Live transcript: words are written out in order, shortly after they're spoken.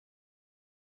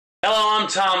I'm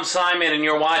Tom Simon, and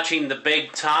you're watching The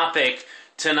Big Topic.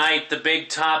 Tonight, The Big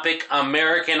Topic,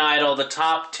 American Idol, the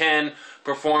top 10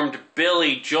 performed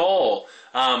Billy Joel.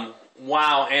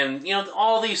 Wow, and you know,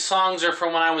 all these songs are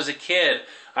from when I was a kid.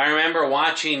 I remember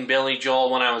watching Billy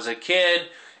Joel when I was a kid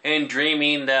and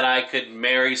dreaming that I could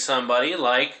marry somebody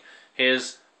like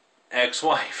his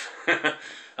ex-wife.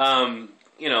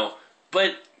 You know,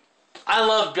 but I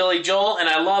love Billy Joel, and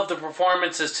I love the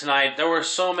performances tonight. There were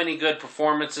so many good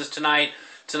performances tonight.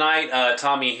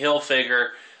 Tommy Hilfiger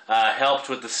helped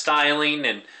with the styling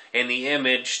and the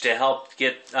image to help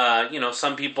get, you know,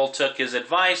 some people took his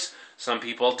advice, some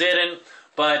people didn't,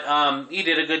 but he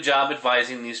did a good job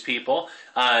advising these people.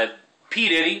 P.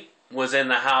 Diddy was in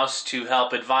the house to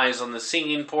help advise on the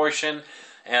singing portion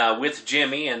with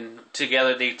Jimmy, and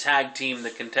together they tag teamed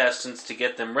the contestants to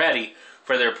get them ready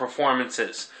for their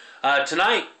performances.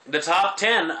 Tonight, the top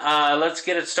 10, let's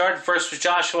get it started. First was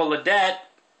Joshua Ledet.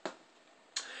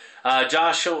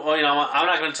 Joshua, you know, I'm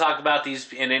not going to talk about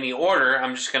these in any order.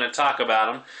 I'm just going to talk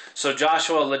about them. So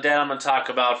Joshua Ledet I'm going to talk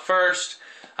about first.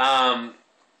 And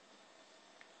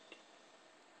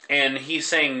he's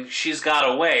saying She's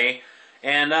Got Away.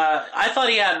 And I thought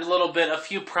he had a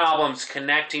few problems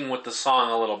connecting with the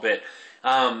song a little bit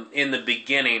in the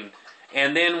beginning.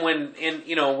 And then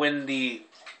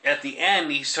at the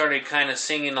end, he started kind of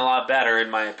singing a lot better,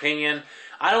 in my opinion.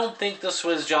 I don't think this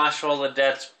was Joshua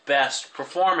Ledet's best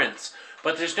performance,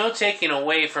 but there's no taking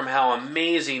away from how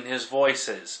amazing his voice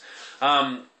is.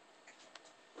 That's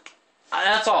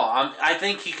all. I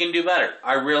think he can do better.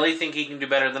 I really think he can do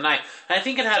better tonight. And I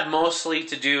think it had mostly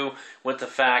to do with the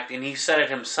fact, and he said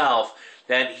it himself,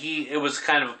 that it was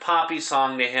kind of a poppy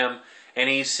song to him, and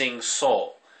he sings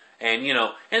soul. And, you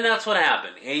know, and that's what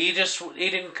happened. He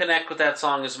didn't connect with that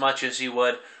song as much as he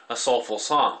would a soulful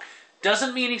song.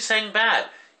 Doesn't mean he sang bad.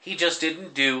 He just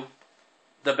didn't do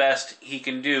the best he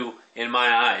can do in my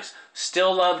eyes.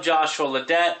 Still love Joshua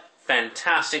Ledet.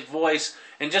 Fantastic voice.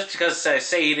 And just because I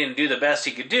say he didn't do the best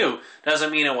he could do,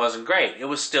 doesn't mean it wasn't great. It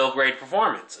was still a great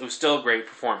performance. It was still a great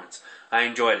performance. I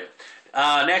enjoyed it.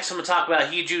 Next I'm going to talk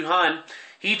about Heejun Han.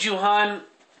 Heejun Han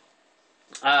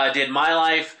did My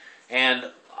Life,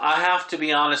 and I have to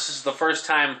be honest, this is the first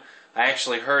time I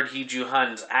actually heard Heejun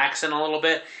Han's accent a little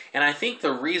bit, and I think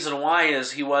the reason why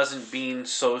is he wasn't being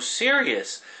so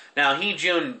serious. Now,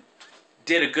 Heejun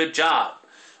did a good job.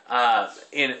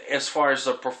 As far as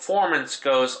the performance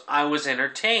goes, I was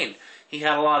entertained. He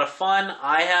had a lot of fun.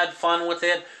 I had fun with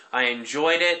it. I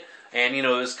enjoyed it. And, you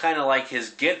know, it was kind of like his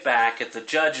get back at the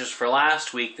judges for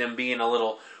last week, them being a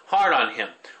little hard on him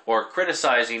or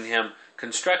criticizing him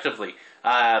constructively.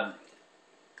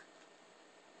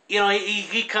 You know,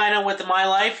 he kind of, with My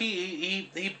Life, he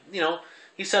you know,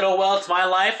 he said, oh, well, it's my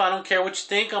life. I don't care what you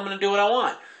think. I'm going to do what I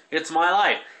want. It's my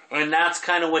life. And that's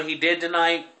kind of what he did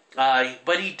tonight.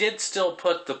 But he did still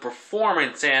put the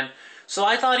performance in. So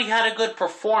I thought he had a good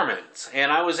performance.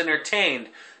 And I was entertained.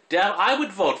 I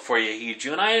would vote for you,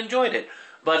 Heejun. I enjoyed it.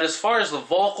 But as far as the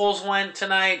vocals went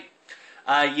tonight,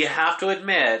 you have to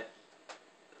admit,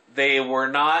 they were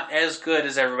not as good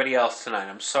as everybody else tonight.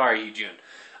 I'm sorry, Heejun.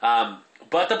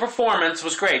 But the performance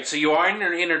was great, so you are an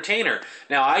entertainer.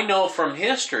 Now, I know from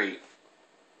history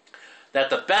that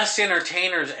the best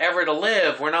entertainers ever to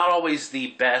live were not always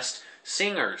the best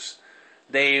singers.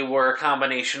 They were a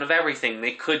combination of everything.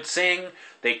 They could sing,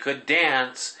 they could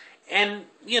dance, and,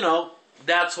 you know,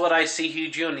 that's what I see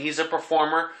Heejun. He's a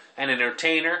performer, an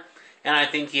entertainer, and I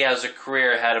think he has a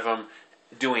career ahead of him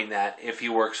doing that if he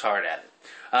works hard at it.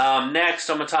 Next,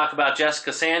 I'm going to talk about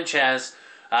Jessica Sanchez.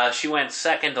 She went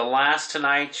second to last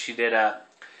tonight. She did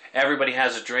Everybody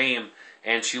Has a Dream,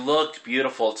 and she looked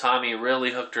beautiful. Tommy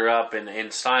really hooked her up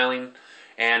in styling.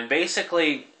 And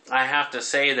basically, I have to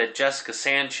say that Jessica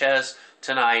Sanchez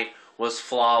tonight was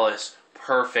flawless,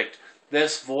 perfect.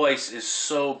 This voice is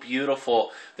so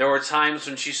beautiful. There were times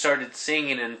when she started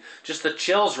singing and just the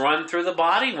chills run through the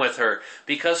body with her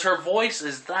because her voice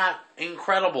is that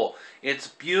incredible. It's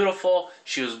beautiful.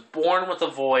 She was born with a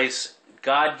voice.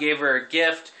 God gave her a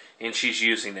gift, and she's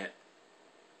using it.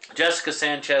 Jessica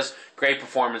Sanchez, great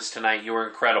performance tonight. You were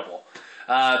incredible.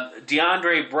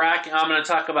 DeAndre Brakensick, I'm going to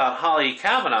talk about Hollie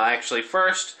Cavanagh, actually,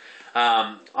 first.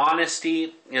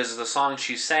 Honesty is the song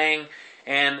she sang,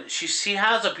 and she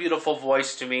has a beautiful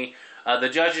voice to me. The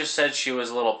judges said she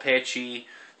was a little pitchy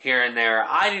here and there.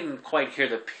 I didn't quite hear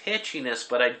the pitchiness,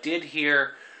 but I did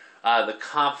hear the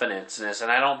confidence-ness,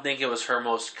 and I don't think it was her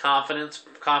most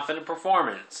confident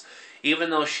performance.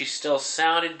 Even though she still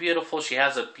sounded beautiful, she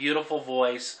has a beautiful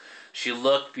voice. She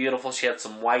looked beautiful. She had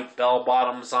some white bell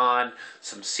bottoms on,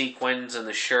 some sequins in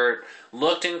the shirt.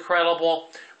 Looked incredible.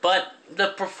 But the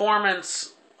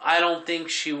performance I don't think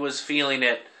she was feeling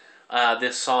it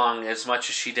this song as much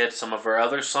as she did some of her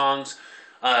other songs.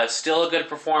 Still a good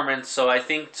performance, so I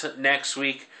think next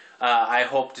week I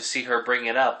hope to see her bring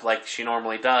it up like she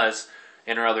normally does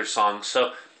in her other songs.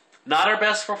 So, not her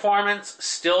best performance,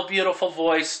 still beautiful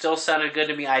voice, still sounded good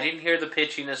to me. I didn't hear the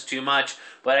pitchiness too much,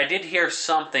 but I did hear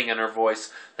something in her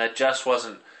voice that just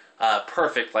wasn't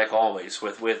perfect like always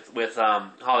with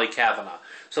Hollie Cavanagh.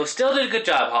 So still did a good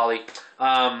job, Hollie.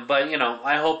 But,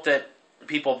 I hope that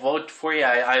people vote for you.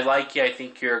 I like you. I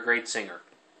think you're a great singer.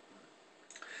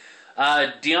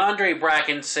 DeAndre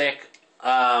Brakensick,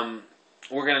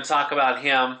 we're going to talk about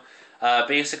him.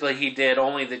 Basically, he did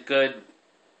Only the Good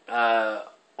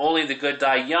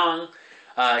Die Young.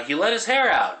 He let his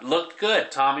hair out. Looked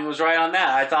good. Tommy was right on that.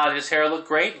 I thought his hair looked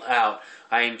great out.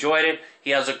 I enjoyed it.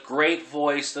 He has a great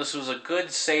voice. This was a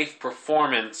good, safe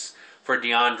performance for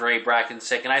DeAndre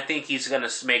Brakensick, and I think he's going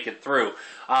to make it through.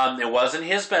 It wasn't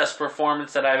his best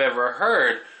performance that I've ever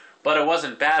heard, but it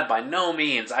wasn't bad by no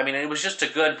means. I mean, it was just a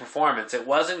good performance. It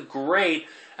wasn't great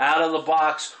out of the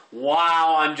box.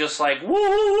 Wow, I'm just like, woo,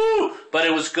 woo, woo. But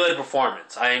it was good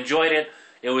performance. I enjoyed it.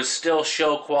 It was still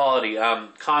show quality,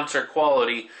 concert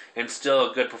quality, and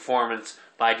still a good performance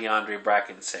by DeAndre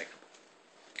Brakensick.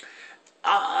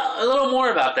 A little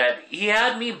more about that. He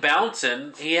had me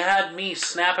bouncing. He had me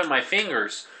snapping my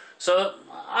fingers. So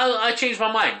I changed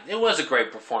my mind. It was a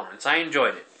great performance. I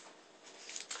enjoyed it.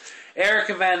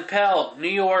 Erica Van Pelt, New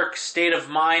York State of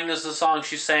Mind is the song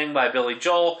she sang by Billy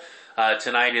Joel.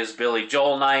 Tonight is Billy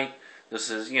Joel night. This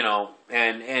is,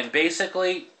 and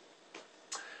basically,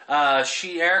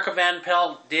 Erica Van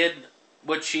Pelt did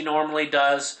what she normally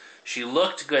does. She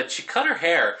looked good. She cut her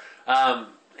hair.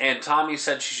 And Tommy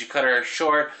said she should cut her hair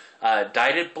short,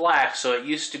 dyed it black, so it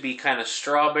used to be kind of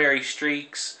strawberry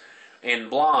streaks in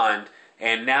blonde,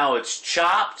 and now it's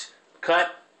chopped,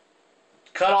 cut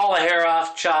all the hair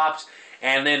off, chopped,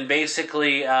 and then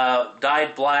basically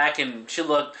dyed black, and she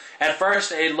looked, at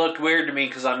first it looked weird to me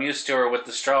because I'm used to her with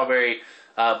the strawberry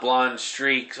blonde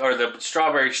streaks, or the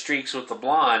strawberry streaks with the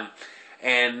blonde,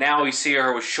 and now we see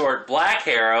her with short black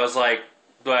hair. I was like,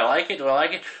 do I like it? Do I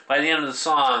like it? By the end of the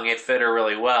song, it fit her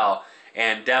really well.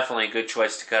 And definitely a good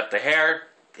choice to cut the hair.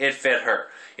 It fit her.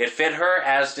 It fit her,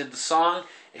 as did the song.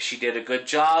 She did a good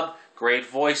job. Great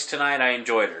voice tonight. I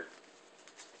enjoyed her.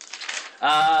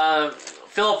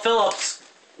 Phillip Phillips,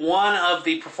 one of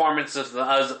the performances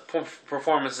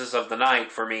of the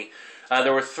night for me.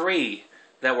 There were 3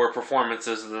 that were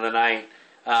performances of the night.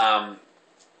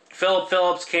 Phillip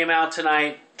Phillips came out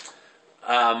tonight,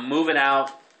 moving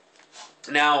out.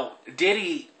 Now,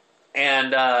 Diddy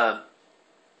and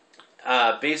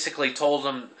basically told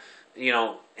him,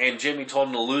 and Jimmy told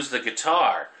him to lose the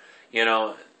guitar,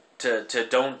 to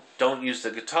don't use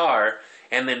the guitar.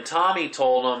 And then Tommy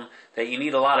told him that you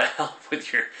need a lot of help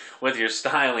with your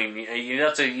styling.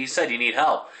 He said you need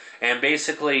help. And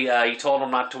basically, he told him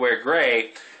not to wear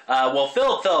gray. Well,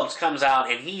 Phillip Phillips comes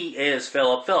out, and he is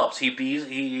Phillip Phillips.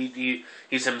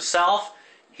 He's himself.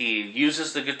 He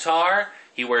uses the guitar.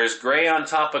 He wears gray on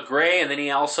top of gray, and then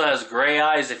he also has gray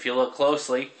eyes, if you look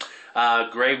closely,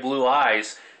 gray-blue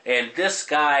eyes. And this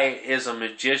guy is a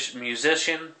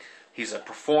musician, he's a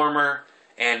performer,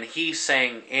 and he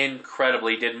sang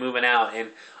incredibly. He did Moving Out, and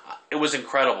it was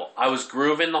incredible. I was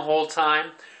grooving the whole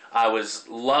time. I was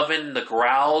loving the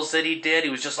growls that he did. He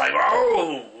was just like,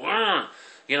 oh,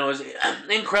 it was an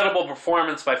incredible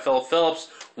performance by Phillip Phillips,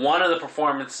 one of the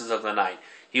performances of the night.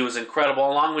 He was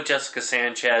incredible, along with Jessica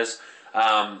Sanchez.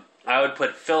 I would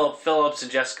put Phillip Phillips and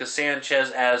Jessica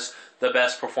Sanchez as the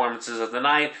best performances of the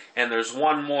night. And there's 2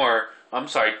 more.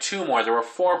 There were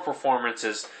 4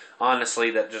 performances, honestly,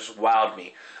 that just wowed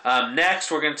me. Next,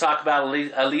 we're going to talk about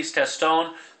Elise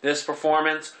Testone. This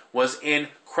performance was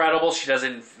incredible. She does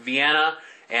it in Vienna.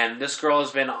 And this girl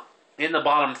has been in the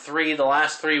bottom 3 the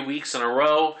last 3 weeks in a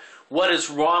row. What is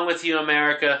wrong with you,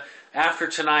 America? After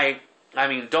tonight,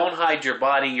 don't hide your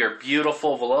body, your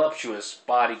beautiful, voluptuous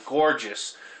body,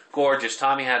 gorgeous, gorgeous.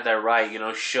 Tommy had that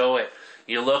right, show it.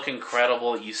 You look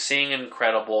incredible, you sing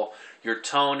incredible, your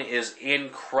tone is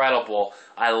incredible.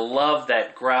 I love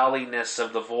that growliness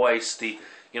of the voice,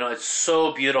 it's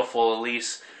so beautiful,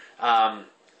 Elise. I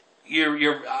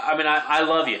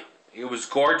love you. It was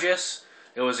gorgeous,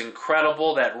 it was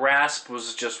incredible, that rasp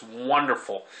was just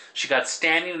wonderful. She got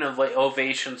standing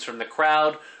ovations from the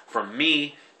crowd, from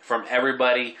me, from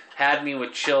everybody, had me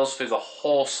with chills through the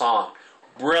whole song.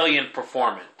 Brilliant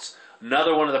performance.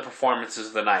 Another one of the performances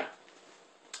of the night.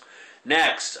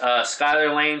 Next,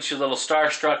 Skylar Laine, she's a little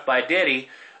starstruck by Diddy.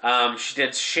 She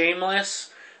did Shameless.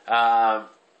 And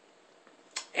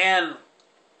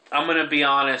I'm going to be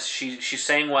honest, she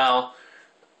sang well.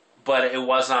 but it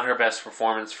was not her best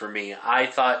performance for me. I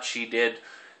thought she did,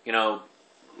 you know,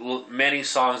 many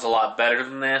songs a lot better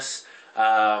than this.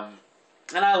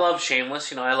 And I love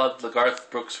Shameless. You know, I love the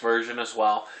Garth Brooks version as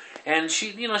well. And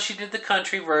she, you know, she did the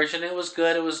country version. It was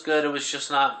good. It was good. It was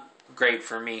just not great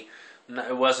for me.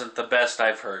 It wasn't the best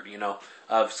I've heard, you know,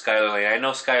 of Skylar Laine. I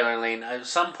know Skylar Laine.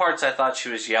 Some parts I thought she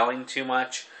was yelling too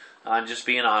much. I'm just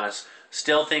being honest.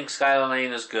 Still think Skylar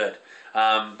Laine is good.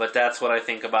 But that's what I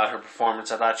think about her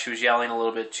performance. I thought she was yelling a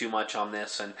little bit too much on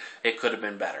this, and it could have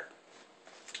been better.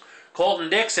 Colton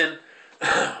Dixon.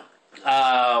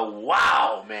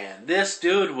 Wow, man. This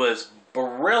dude was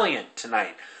brilliant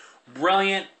tonight.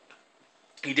 Brilliant.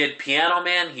 He did Piano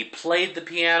Man. He played the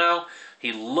piano.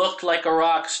 He looked like a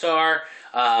rock star.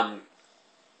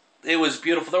 It was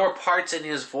beautiful. There were parts in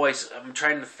his voice. I'm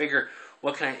trying to figure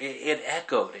what kind of... It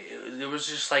echoed. It was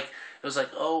just like... It was like,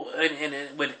 oh... And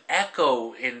it would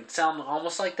echo and sound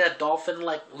almost like that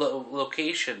dolphin-like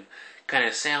location kind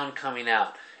of sound coming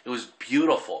out. It was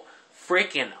beautiful.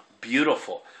 Freaking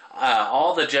beautiful.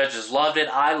 All the judges loved it.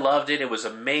 I loved it. It was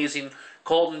amazing.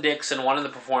 Colton Dixon, one of the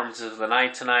performances of the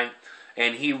night tonight.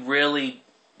 And he really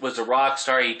was a rock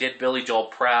star. He did Billy Joel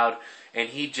proud. And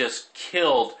he just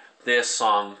killed this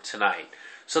song tonight.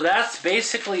 So that's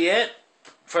basically it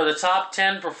for the top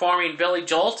 10 performing Billy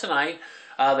Joel tonight.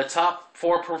 The top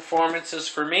 4 performances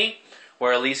for me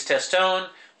were Elise Testone,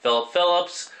 Phillip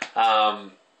Phillips,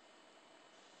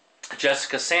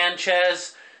 Jessica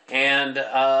Sanchez, and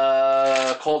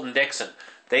Colton Dixon.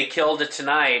 They killed it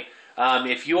tonight.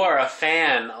 If you are a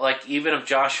fan, like even of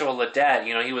Joshua Ledet,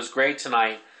 you know, he was great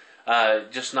tonight.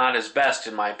 Just not his best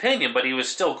in my opinion, but he was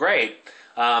still great.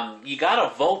 You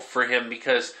gotta vote for him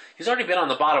because he's already been on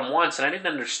the bottom once, and I didn't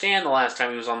understand the last time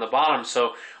he was on the bottom,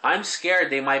 so I'm scared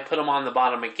they might put him on the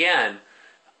bottom again.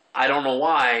 I don't know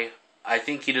why. I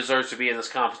think he deserves to be in this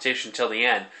competition till the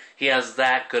end. He has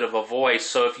that good of a voice.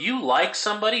 So if you like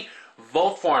somebody,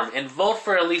 vote for him. And vote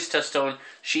for Elise Testone.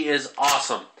 She is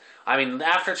awesome. I mean,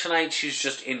 after tonight, she's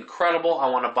just incredible. I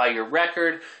want to buy your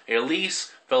record.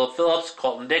 Elise, Phillip Phillips,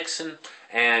 Colton Dixon,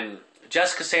 and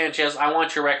Jessica Sanchez, I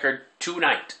want your record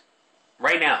tonight.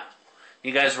 Right now.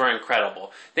 You guys were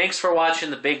incredible. Thanks for watching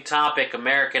the Big Topic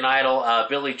American Idol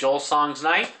Billy Joel Songs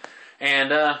Night. And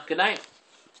good night.